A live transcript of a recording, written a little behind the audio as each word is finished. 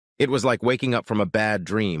It was like waking up from a bad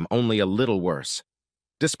dream, only a little worse.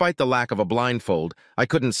 Despite the lack of a blindfold, I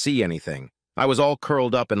couldn't see anything. I was all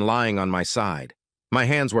curled up and lying on my side. My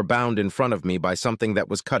hands were bound in front of me by something that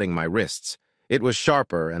was cutting my wrists. It was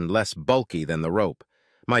sharper and less bulky than the rope.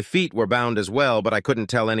 My feet were bound as well, but I couldn't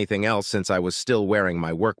tell anything else since I was still wearing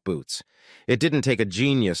my work boots. It didn't take a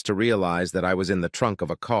genius to realize that I was in the trunk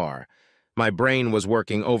of a car. My brain was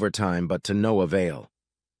working overtime, but to no avail.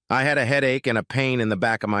 I had a headache and a pain in the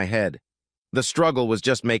back of my head. The struggle was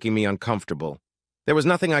just making me uncomfortable. There was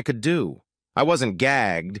nothing I could do. I wasn't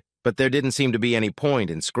gagged, but there didn't seem to be any point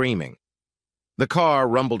in screaming. The car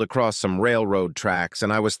rumbled across some railroad tracks,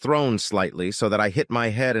 and I was thrown slightly so that I hit my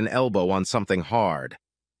head and elbow on something hard.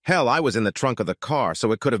 Hell, I was in the trunk of the car,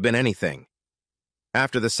 so it could have been anything.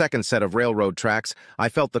 After the second set of railroad tracks, I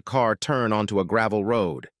felt the car turn onto a gravel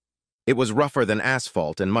road. It was rougher than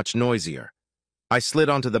asphalt and much noisier. I slid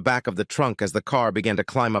onto the back of the trunk as the car began to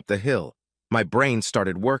climb up the hill. My brain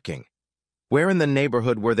started working. Where in the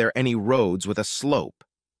neighborhood were there any roads with a slope?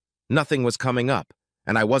 Nothing was coming up,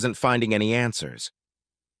 and I wasn't finding any answers.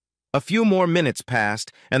 A few more minutes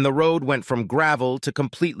passed, and the road went from gravel to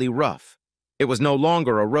completely rough. It was no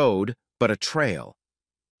longer a road, but a trail.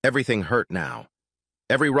 Everything hurt now.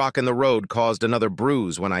 Every rock in the road caused another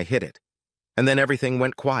bruise when I hit it. And then everything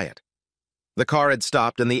went quiet. The car had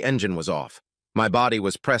stopped and the engine was off. My body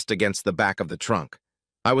was pressed against the back of the trunk.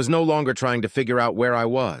 I was no longer trying to figure out where I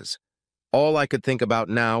was. All I could think about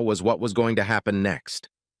now was what was going to happen next.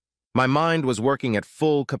 My mind was working at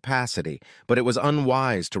full capacity, but it was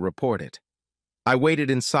unwise to report it. I waited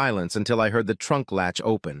in silence until I heard the trunk latch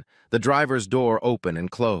open, the driver's door open and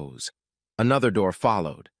close. Another door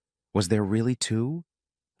followed. Was there really two?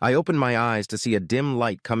 I opened my eyes to see a dim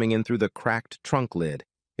light coming in through the cracked trunk lid.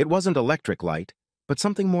 It wasn't electric light, but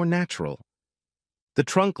something more natural. The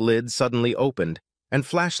trunk lid suddenly opened, and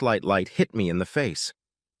flashlight light hit me in the face.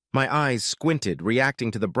 My eyes squinted,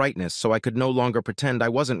 reacting to the brightness so I could no longer pretend I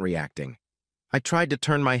wasn't reacting. I tried to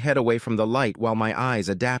turn my head away from the light while my eyes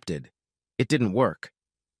adapted. It didn't work.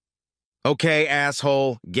 "Okay,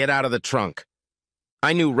 asshole, get out of the trunk."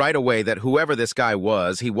 I knew right away that whoever this guy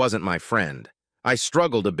was, he wasn't my friend. I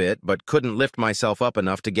struggled a bit, but couldn't lift myself up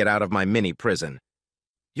enough to get out of my mini prison.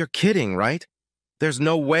 "You're kidding, right? There's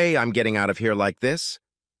no way I'm getting out of here like this."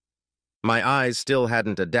 My eyes still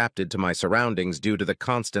hadn't adapted to my surroundings due to the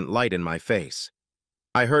constant light in my face.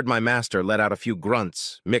 I heard my master let out a few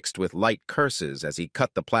grunts, mixed with light curses as he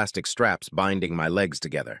cut the plastic straps binding my legs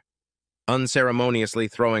together. Unceremoniously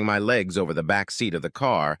throwing my legs over the back seat of the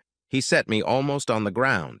car, he set me almost on the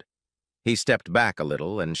ground. He stepped back a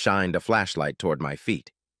little and shined a flashlight toward my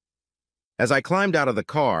feet. As I climbed out of the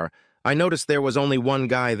car, I noticed there was only one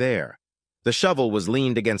guy there. The shovel was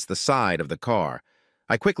leaned against the side of the car.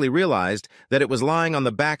 I quickly realized that it was lying on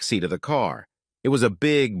the back seat of the car. It was a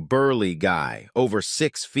big, burly guy, over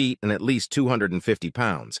 6 feet and at least 250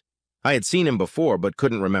 pounds. I had seen him before but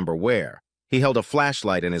couldn't remember where. He held a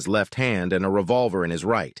flashlight in his left hand and a revolver in his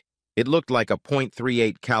right. It looked like a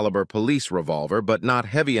 .38 caliber police revolver, but not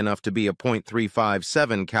heavy enough to be a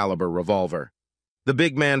 .357 caliber revolver. The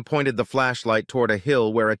big man pointed the flashlight toward a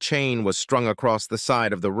hill where a chain was strung across the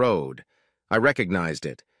side of the road. I recognized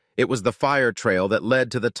it. It was the fire trail that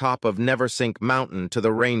led to the top of Neversink Mountain to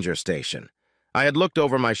the ranger station. I had looked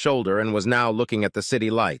over my shoulder and was now looking at the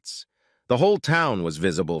city lights. The whole town was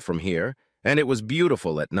visible from here, and it was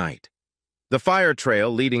beautiful at night. The fire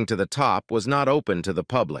trail leading to the top was not open to the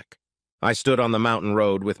public. I stood on the mountain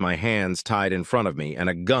road with my hands tied in front of me and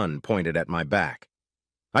a gun pointed at my back.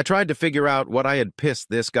 I tried to figure out what I had pissed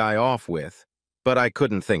this guy off with, but I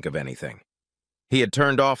couldn't think of anything. He had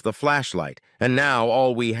turned off the flashlight, and now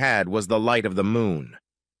all we had was the light of the moon.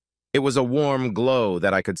 It was a warm glow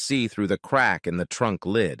that I could see through the crack in the trunk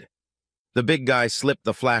lid. The big guy slipped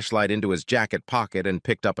the flashlight into his jacket pocket and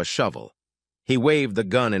picked up a shovel. He waved the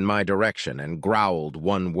gun in my direction and growled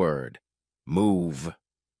one word: "Move."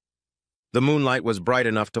 The moonlight was bright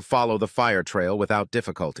enough to follow the fire trail without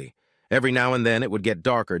difficulty. Every now and then it would get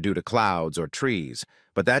darker due to clouds or trees,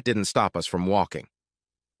 but that didn't stop us from walking.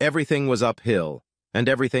 Everything was uphill, and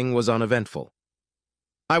everything was uneventful.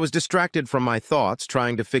 I was distracted from my thoughts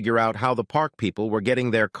trying to figure out how the park people were getting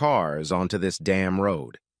their cars onto this damn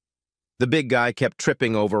road. The big guy kept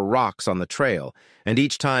tripping over rocks on the trail, and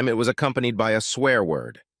each time it was accompanied by a swear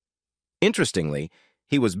word. Interestingly,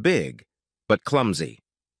 he was big, but clumsy.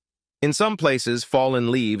 In some places, fallen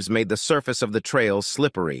leaves made the surface of the trail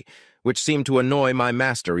slippery, which seemed to annoy my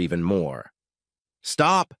master even more.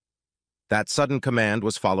 "Stop!" That sudden command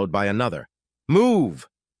was followed by another. "Move!"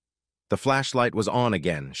 The flashlight was on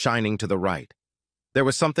again, shining to the right. There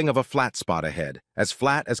was something of a flat spot ahead, as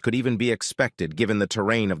flat as could even be expected given the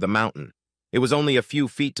terrain of the mountain. It was only a few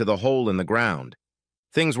feet to the hole in the ground.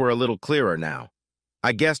 Things were a little clearer now.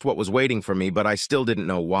 I guessed what was waiting for me, but I still didn't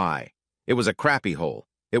know why. It was a crappy hole.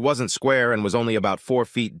 It wasn't square and was only about 4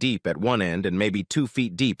 feet deep at one end and maybe 2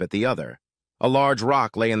 feet deep at the other. A large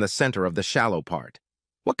rock lay in the center of the shallow part.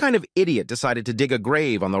 What kind of idiot decided to dig a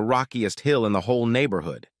grave on the rockiest hill in the whole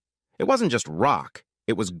neighborhood? It wasn't just rock,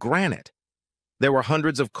 it was granite. There were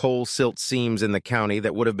hundreds of coal silt seams in the county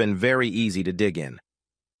that would have been very easy to dig in.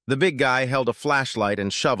 The big guy held a flashlight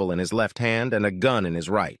and shovel in his left hand and a gun in his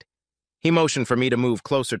right. He motioned for me to move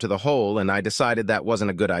closer to the hole, and I decided that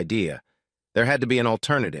wasn't a good idea. There had to be an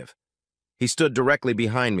alternative. He stood directly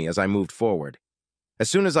behind me as I moved forward. As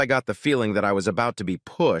soon as I got the feeling that I was about to be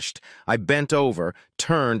pushed, I bent over,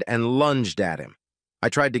 turned, and lunged at him. I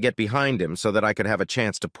tried to get behind him so that I could have a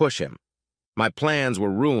chance to push him. My plans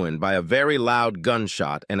were ruined by a very loud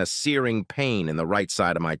gunshot and a searing pain in the right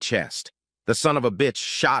side of my chest. The son of a bitch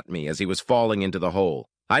shot me as he was falling into the hole.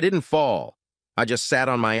 I didn't fall. I just sat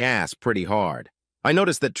on my ass pretty hard. I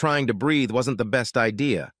noticed that trying to breathe wasn't the best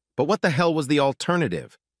idea, but what the hell was the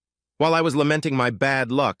alternative? While I was lamenting my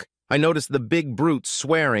bad luck, I noticed the big brute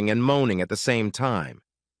swearing and moaning at the same time.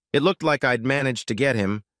 It looked like I'd managed to get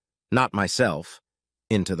him, not myself,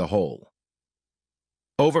 into the hole.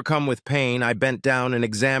 Overcome with pain, I bent down and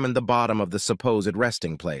examined the bottom of the supposed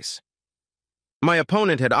resting place. My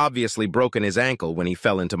opponent had obviously broken his ankle when he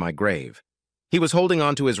fell into my grave. He was holding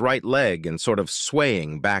onto his right leg and sort of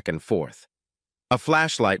swaying back and forth. A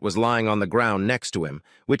flashlight was lying on the ground next to him,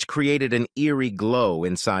 which created an eerie glow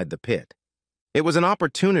inside the pit. It was an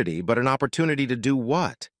opportunity, but an opportunity to do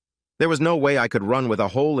what? There was no way I could run with a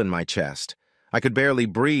hole in my chest. I could barely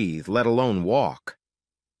breathe, let alone walk.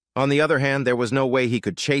 On the other hand, there was no way he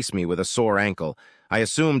could chase me with a sore ankle. I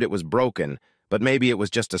assumed it was broken, but maybe it was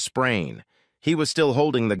just a sprain. He was still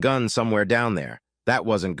holding the gun somewhere down there. That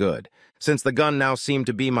wasn't good. Since the gun now seemed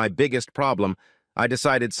to be my biggest problem, I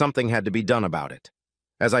decided something had to be done about it.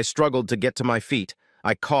 As I struggled to get to my feet,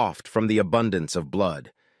 I coughed from the abundance of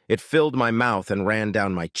blood. It filled my mouth and ran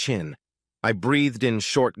down my chin. I breathed in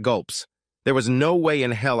short gulps. There was no way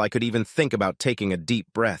in hell I could even think about taking a deep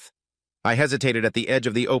breath. I hesitated at the edge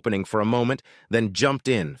of the opening for a moment, then jumped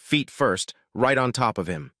in, feet first, right on top of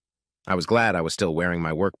him. I was glad I was still wearing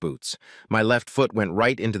my work boots. My left foot went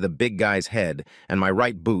right into the big guy's head, and my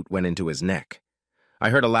right boot went into his neck. I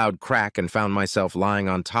heard a loud crack and found myself lying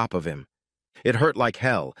on top of him. It hurt like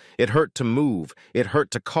hell. It hurt to move. It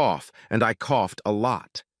hurt to cough, and I coughed a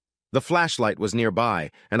lot. The flashlight was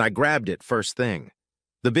nearby, and I grabbed it first thing.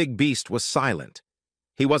 The big beast was silent.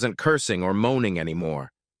 He wasn't cursing or moaning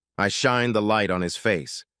anymore. I shined the light on his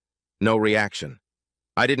face. No reaction.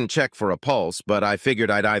 I didn't check for a pulse, but I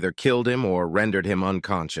figured I'd either killed him or rendered him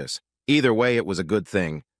unconscious. Either way, it was a good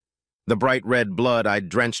thing. The bright red blood I'd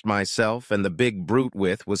drenched myself and the big brute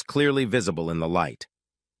with was clearly visible in the light.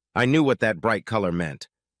 I knew what that bright color meant.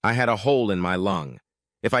 I had a hole in my lung.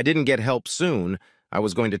 If I didn't get help soon, I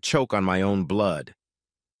was going to choke on my own blood.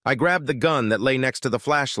 I grabbed the gun that lay next to the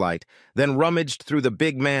flashlight, then rummaged through the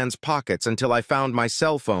big man's pockets until I found my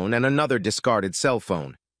cell phone and another discarded cell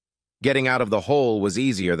phone. Getting out of the hole was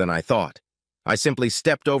easier than I thought. I simply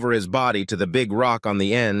stepped over his body to the big rock on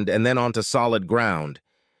the end and then onto solid ground.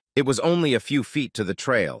 It was only a few feet to the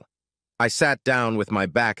trail. I sat down with my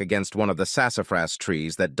back against one of the sassafras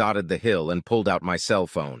trees that dotted the hill and pulled out my cell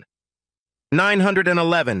phone.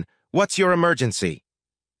 911, what's your emergency?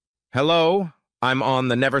 Hello? I'm on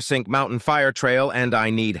the Neversink Mountain Fire Trail and I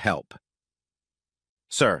need help.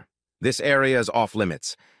 Sir, this area is off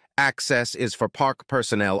limits. Access is for park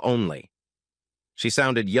personnel only. She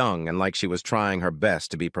sounded young and like she was trying her best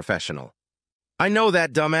to be professional. I know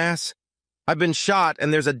that, dumbass. I've been shot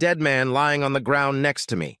and there's a dead man lying on the ground next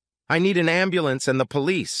to me. I need an ambulance and the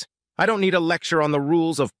police. I don't need a lecture on the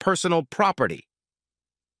rules of personal property.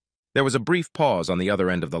 There was a brief pause on the other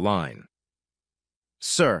end of the line.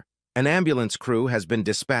 Sir, an ambulance crew has been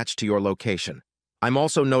dispatched to your location. I'm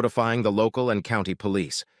also notifying the local and county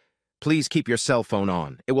police. Please keep your cell phone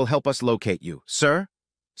on. It will help us locate you. Sir?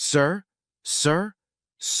 Sir? Sir?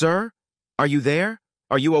 Sir? Are you there?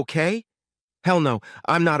 Are you okay? Hell no,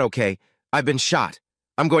 I'm not okay. I've been shot.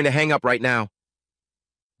 I'm going to hang up right now.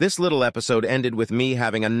 This little episode ended with me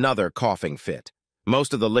having another coughing fit.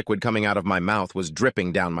 Most of the liquid coming out of my mouth was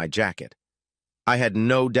dripping down my jacket. I had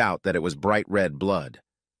no doubt that it was bright red blood.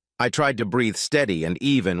 I tried to breathe steady and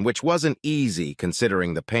even, which wasn't easy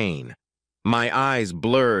considering the pain. My eyes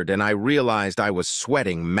blurred and I realized I was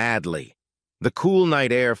sweating madly. The cool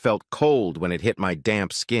night air felt cold when it hit my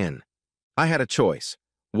damp skin. I had a choice.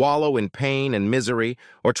 wallow in pain and misery,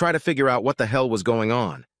 or try to figure out what the hell was going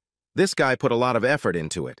on. This guy put a lot of effort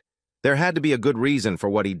into it. There had to be a good reason for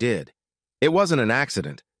what he did. It wasn't an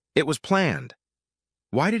accident. It was planned.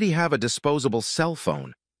 Why did he have a disposable cell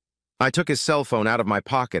phone? I took his cell phone out of my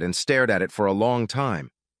pocket and stared at it for a long time.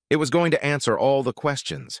 It was going to answer all the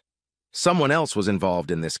questions. Someone else was involved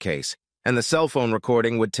in this case, and the cell phone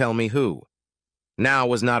recording would tell me who. Now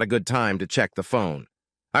was not a good time to check the phone.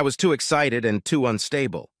 I was too excited and too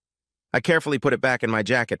unstable. I carefully put it back in my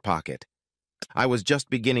jacket pocket. I was just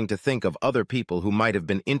beginning to think of other people who might have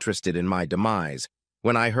been interested in my demise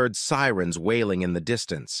when I heard sirens wailing in the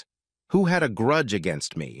distance. Who had a grudge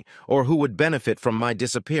against me, or who would benefit from my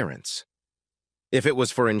disappearance? If it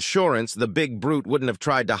was for insurance, the big brute wouldn't have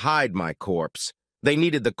tried to hide my corpse. They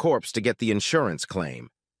needed the corpse to get the insurance claim.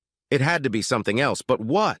 It had to be something else, but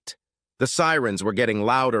what? The sirens were getting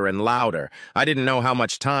louder and louder. I didn't know how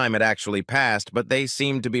much time had actually passed, but they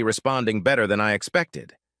seemed to be responding better than I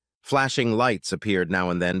expected. Flashing lights appeared now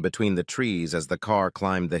and then between the trees as the car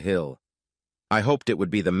climbed the hill. I hoped it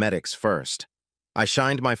would be the medics first. I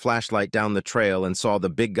shined my flashlight down the trail and saw the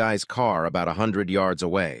big guy's car about 100 yards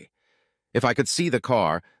away. If I could see the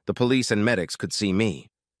car, the police and medics could see me.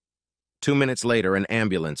 2 minutes later, an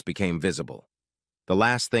ambulance became visible. The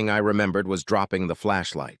last thing I remembered was dropping the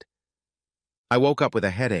flashlight. I woke up with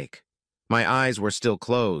a headache. My eyes were still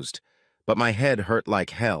closed, but my head hurt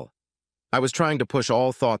like hell. I was trying to push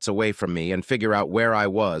all thoughts away from me and figure out where I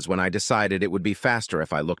was when I decided it would be faster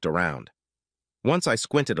if I looked around. Once I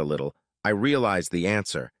squinted a little, I realized the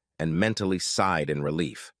answer and mentally sighed in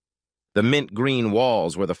relief. The mint green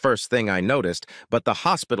walls were the first thing I noticed, but the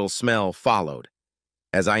hospital smell followed.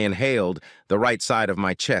 As I inhaled, the right side of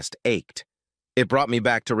my chest ached. It brought me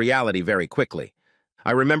back to reality very quickly.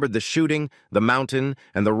 I remembered the shooting, the mountain,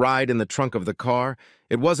 and the ride in the trunk of the car.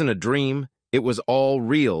 It wasn't a dream. It was all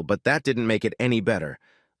real, but that didn't make it any better.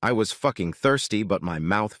 I was fucking thirsty, but my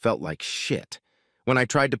mouth felt like shit. When I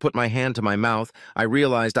tried to put my hand to my mouth, I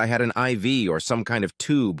realized I had an IV or some kind of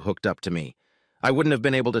tube hooked up to me. I wouldn't have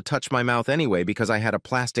been able to touch my mouth anyway because I had a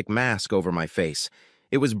plastic mask over my face.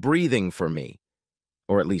 It was breathing for me,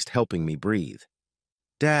 or at least helping me breathe.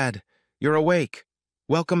 Dad, you're awake.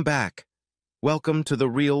 Welcome back. Welcome to the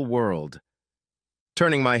real world.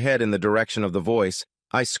 Turning my head in the direction of the voice,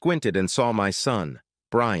 I squinted and saw my son,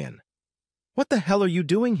 Brian. What the hell are you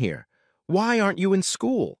doing here? Why aren't you in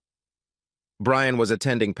school? Brian was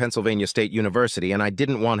attending Pennsylvania State University, and I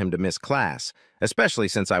didn't want him to miss class, especially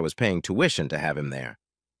since I was paying tuition to have him there.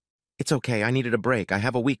 It's okay, I needed a break. I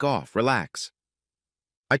have a week off. Relax.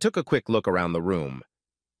 I took a quick look around the room.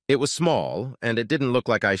 It was small, and it didn't look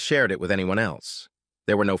like I shared it with anyone else.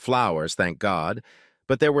 There were no flowers, thank God,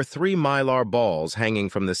 but there were 3 Mylar balls hanging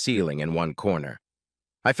from the ceiling in one corner.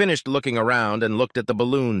 I finished looking around and looked at the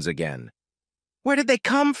balloons again. Where did they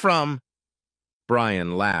come from?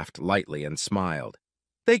 Brian laughed lightly and smiled.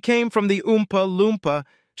 They came from the Oompa Loompa.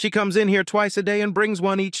 She comes in here twice a day and brings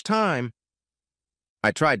one each time.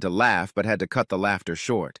 I tried to laugh, but had to cut the laughter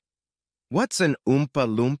short. What's an Oompa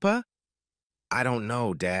Loompa? I don't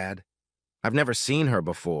know, Dad. I've never seen her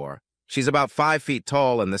before. She's about 5 feet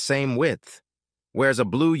tall and the same width. Wears a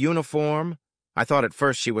blue uniform. I thought at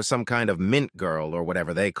first she was some kind of mint girl or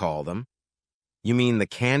whatever they call them. You mean the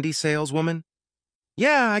candy saleswoman?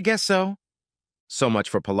 Yeah, I guess so. So much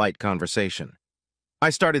for polite conversation. I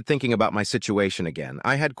started thinking about my situation again.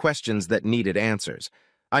 I had questions that needed answers.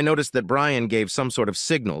 I noticed that Brian gave some sort of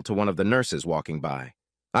signal to one of the nurses walking by.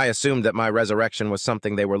 I assumed that my resurrection was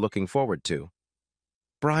something they were looking forward to.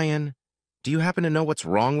 Brian, do you happen to know what's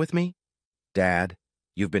wrong with me? Dad,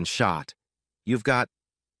 you've been shot. You've got...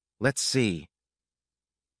 Let's see.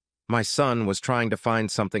 My son was trying to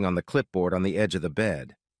find something on the clipboard on the edge of the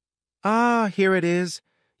bed. Ah, here it is.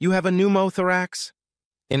 You have a pneumothorax?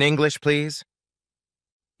 In English, please.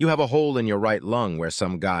 You have a hole in your right lung where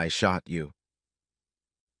some guy shot you.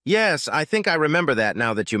 Yes, I think I remember that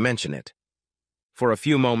now that you mention it. For a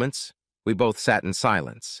few moments, we both sat in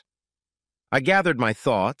silence. I gathered my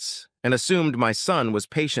thoughts and assumed my son was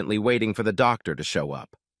patiently waiting for the doctor to show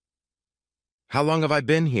up. How long have I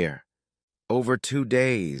been here? Over 2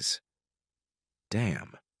 days.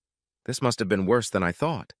 Damn, this must have been worse than I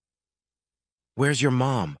thought. Where's your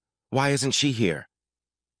mom? Why isn't she here?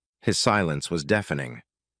 His silence was deafening.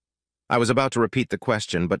 I was about to repeat the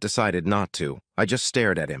question, but decided not to. I just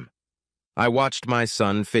stared at him. I watched my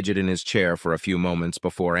son fidget in his chair for a few moments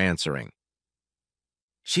before answering.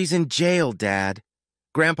 She's in jail, Dad.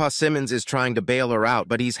 Grandpa Simmons is trying to bail her out,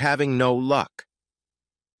 but he's having no luck.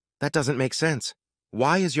 That doesn't make sense.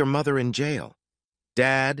 Why is your mother in jail?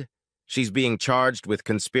 Dad, She's being charged with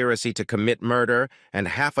conspiracy to commit murder and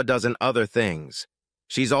half a dozen other things.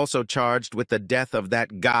 She's also charged with the death of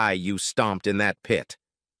that guy you stomped in that pit.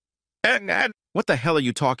 What the hell are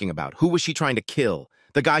you talking about? Who was she trying to kill?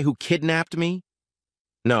 The guy who kidnapped me?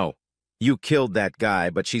 No, you killed that guy,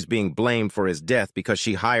 but she's being blamed for his death because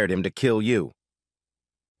she hired him to kill you.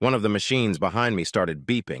 One of the machines behind me started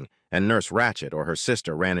beeping, and Nurse Ratchet or her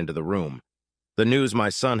sister ran into the room. The news my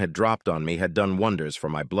son had dropped on me had done wonders for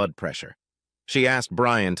my blood pressure. She asked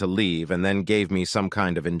Brian to leave and then gave me some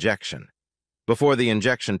kind of injection. Before the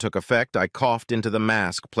injection took effect, I coughed into the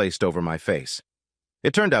mask placed over my face.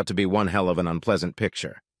 It turned out to be one hell of an unpleasant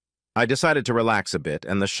picture. I decided to relax a bit,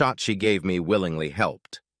 and the shot she gave me willingly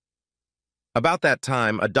helped. About that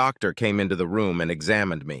time, a doctor came into the room and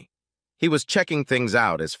examined me. He was checking things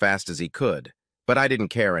out as fast as he could, but I didn't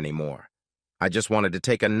care anymore. I just wanted to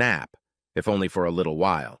take a nap, if only for a little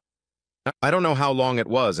while. I don't know how long it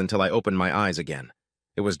was until I opened my eyes again.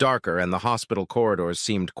 It was darker and the hospital corridors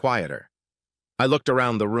seemed quieter. I looked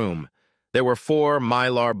around the room. There were 4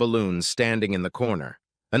 Mylar balloons standing in the corner.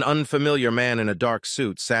 An unfamiliar man in a dark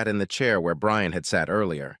suit sat in the chair where Brian had sat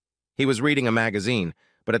earlier. He was reading a magazine,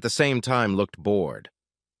 but at the same time looked bored.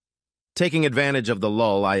 Taking advantage of the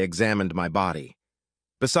lull, I examined my body.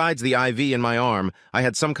 Besides the IV in my arm, I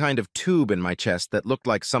had some kind of tube in my chest that looked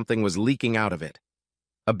like something was leaking out of it.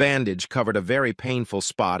 A bandage covered a very painful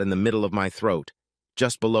spot in the middle of my throat,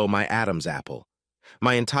 just below my Adam's apple.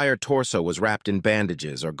 My entire torso was wrapped in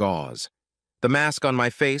bandages or gauze. The mask on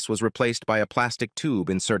my face was replaced by a plastic tube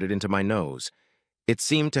inserted into my nose. It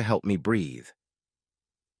seemed to help me breathe.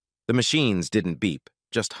 The machines didn't beep,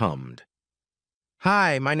 just hummed.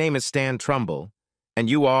 "Hi, my name is Stan Trumbull. And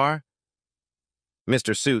you are?"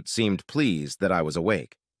 Mr. Suit seemed pleased that I was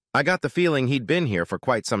awake. I got the feeling he'd been here for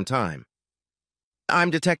quite some time.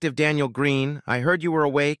 "I'm Detective Daniel Green. I heard you were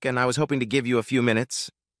awake, and I was hoping to give you a few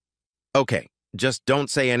minutes." "Okay, just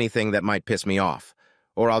don't say anything that might piss me off,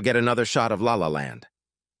 or I'll get another shot of La La Land."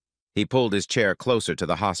 He pulled his chair closer to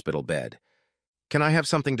the hospital bed. "Can I have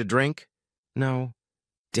something to drink?" "No."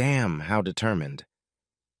 Damn, how determined.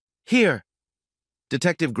 "Here."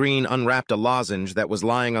 Detective Green unwrapped a lozenge that was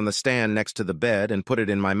lying on the stand next to the bed and put it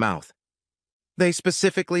in my mouth. "They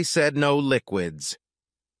specifically said no liquids."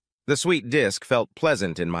 The sweet disc felt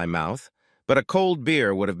pleasant in my mouth, but a cold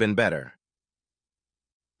beer would have been better.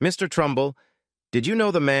 "Mr. Trumbull, did you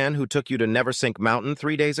know the man who took you to Neversink Mountain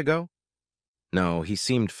 3 days ago?" "No, he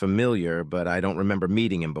seemed familiar, but I don't remember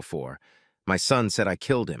meeting him before. My son said I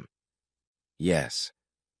killed him." "Yes,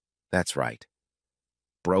 that's right.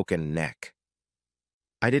 Broken neck.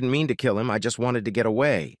 I didn't mean to kill him, I just wanted to get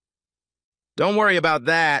away." "Don't worry about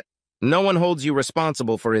that. No one holds you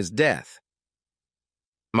responsible for his death."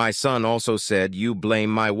 "My son also said you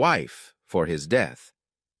blame my wife for his death.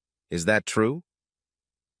 Is that true?"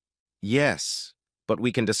 "Yes, but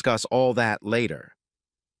we can discuss all that later."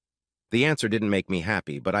 The answer didn't make me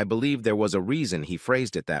happy, but I believe there was a reason he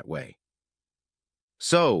phrased it that way.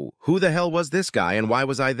 "So, who the hell was this guy and why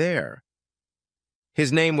was I there?"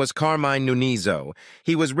 "His name was Carmine Nunizzo.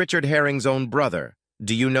 He was Richard Herring's own brother.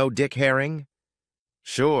 Do you know Dick Herring?"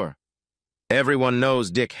 "Sure. Everyone knows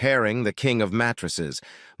Dick Herring, the king of mattresses.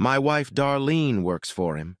 My wife Darlene works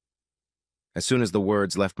for him." As soon as the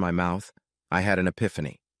words left my mouth, I had an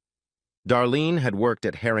epiphany. Darlene had worked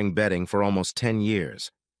at Herring Bedding for almost 10 years.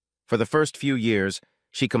 For the first few years,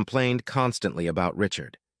 she complained constantly about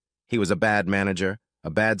Richard. He was a bad manager, a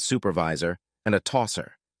bad supervisor, and a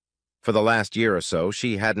tosser. For the last year or so,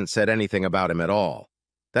 she hadn't said anything about him at all.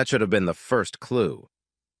 That should have been the first clue.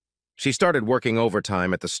 She started working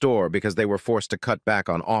overtime at the store because they were forced to cut back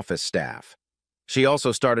on office staff. She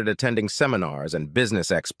also started attending seminars and business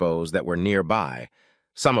expos that were nearby,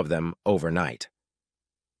 some of them overnight.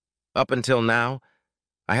 Up until now,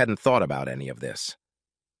 I hadn't thought about any of this.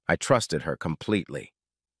 I trusted her completely.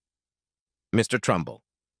 "Mr. Trumbull,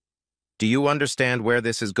 do you understand where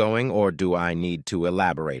this is going, or do I need to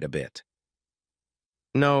elaborate a bit?"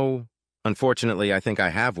 "No, unfortunately, I think I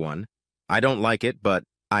have one. I don't like it, but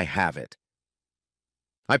I have it."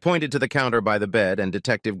 I pointed to the counter by the bed, and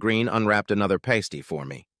Detective Green unwrapped another pasty for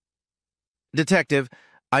me. "Detective,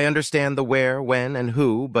 I understand the where, when, and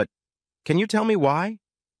who, but can you tell me why?"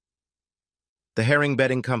 "The Herring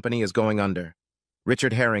Bedding Company is going under.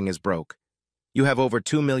 Richard Herring is broke. You have over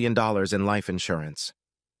 $2 million in life insurance.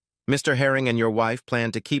 Mr. Herring and your wife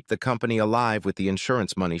plan to keep the company alive with the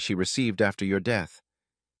insurance money she received after your death.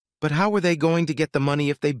 But how were they going to get the money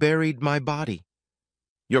if they buried my body?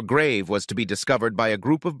 Your grave was to be discovered by a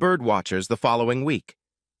group of bird watchers the following week.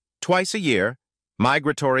 Twice a year,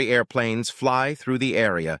 Migratory airplanes fly through the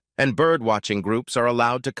area, and bird-watching groups are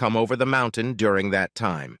allowed to come over the mountain during that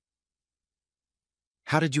time.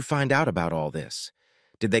 How did you find out about all this?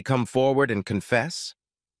 Did they come forward and confess?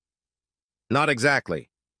 Not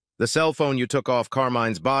exactly. The cell phone you took off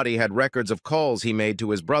Carmine's body had records of calls he made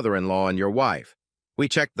to his brother-in-law and your wife. We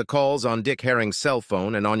checked the calls on Dick Herring's cell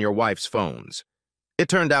phone and on your wife's phones. It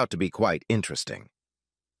turned out to be quite interesting.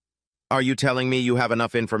 Are you telling me you have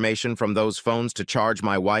enough information from those phones to charge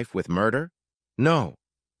my wife with murder? No.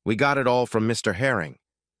 We got it all from Mr. Herring.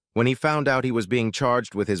 When he found out he was being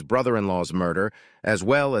charged with his brother-in-law's murder, as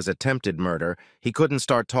well as attempted murder, he couldn't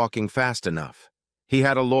start talking fast enough. He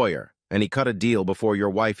had a lawyer, and he cut a deal before your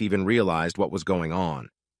wife even realized what was going on.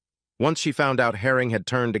 Once she found out Herring had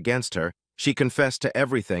turned against her, she confessed to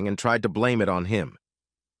everything and tried to blame it on him.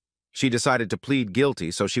 She decided to plead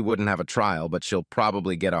guilty so she wouldn't have a trial, but she'll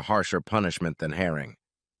probably get a harsher punishment than Herring.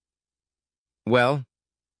 Well,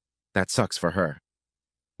 that sucks for her.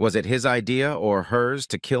 Was it his idea or hers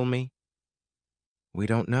to kill me? We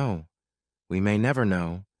don't know. We may never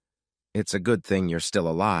know. It's a good thing you're still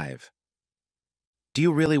alive. Do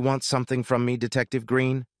you really want something from me, Detective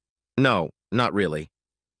Green? No, not really.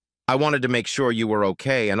 I wanted to make sure you were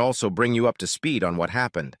okay and also bring you up to speed on what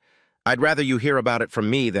happened. I'd rather you hear about it from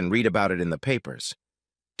me than read about it in the papers.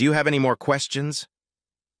 Do you have any more questions?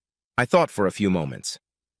 I thought for a few moments.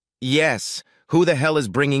 Yes, who the hell is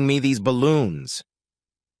bringing me these balloons?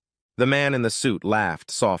 The man in the suit laughed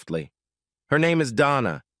softly. Her name is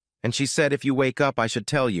Donna, and she said if you wake up I should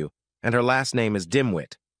tell you, and her last name is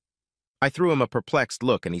Dimwit. I threw him a perplexed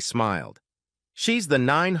look and he smiled. She's the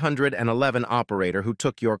 911 operator who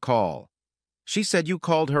took your call. She said you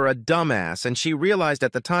called her a dumbass and she realized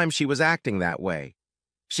at the time she was acting that way.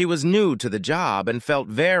 She was new to the job and felt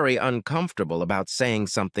very uncomfortable about saying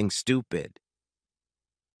something stupid.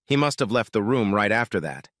 He must have left the room right after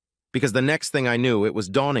that, because the next thing I knew it was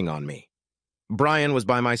dawning on me. Brian was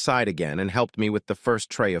by my side again and helped me with the first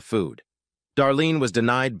tray of food. Darlene was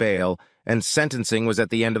denied bail and sentencing was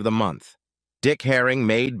at the end of the month. Dick Herring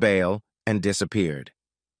made bail and disappeared.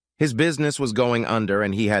 His business was going under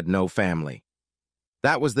and he had no family.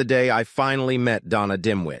 That was the day I finally met Donna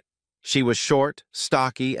Dimwit. She was short,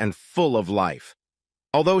 stocky, and full of life.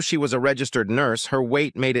 Although she was a registered nurse, her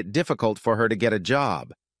weight made it difficult for her to get a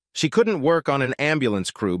job. She couldn't work on an ambulance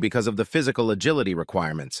crew because of the physical agility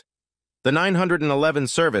requirements. The 911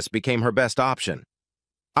 service became her best option.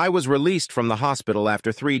 I was released from the hospital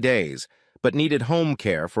after 3 days, but needed home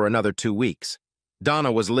care for another 2 weeks.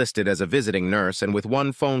 Donna was listed as a visiting nurse, and with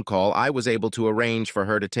one phone call, I was able to arrange for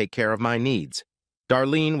her to take care of my needs.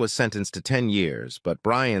 Darlene was sentenced to 10 years, but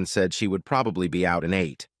Brian said she would probably be out in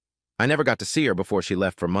 8. I never got to see her before she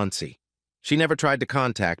left for Muncie. She never tried to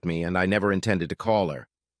contact me, and I never intended to call her.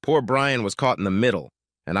 Poor Brian was caught in the middle,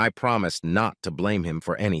 and I promised not to blame him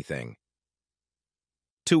for anything.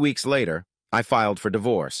 2 weeks later, I filed for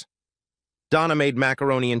divorce. Donna made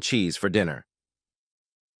macaroni and cheese for dinner.